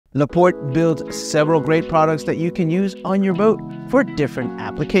LaPorte builds several great products that you can use on your boat for different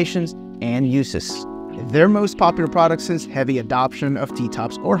applications and uses. Their most popular product since heavy adoption of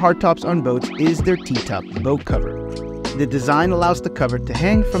T-tops or hardtops on boats is their T-top boat cover. The design allows the cover to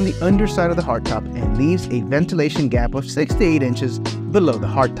hang from the underside of the hardtop and leaves a ventilation gap of 6 to 8 inches below the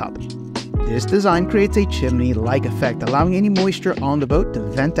hardtop. This design creates a chimney-like effect, allowing any moisture on the boat to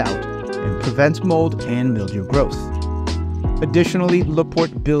vent out and prevents mold and mildew growth. Additionally,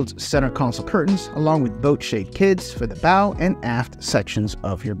 LaPorte builds center console curtains along with boat shade kits for the bow and aft sections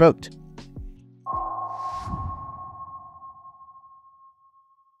of your boat.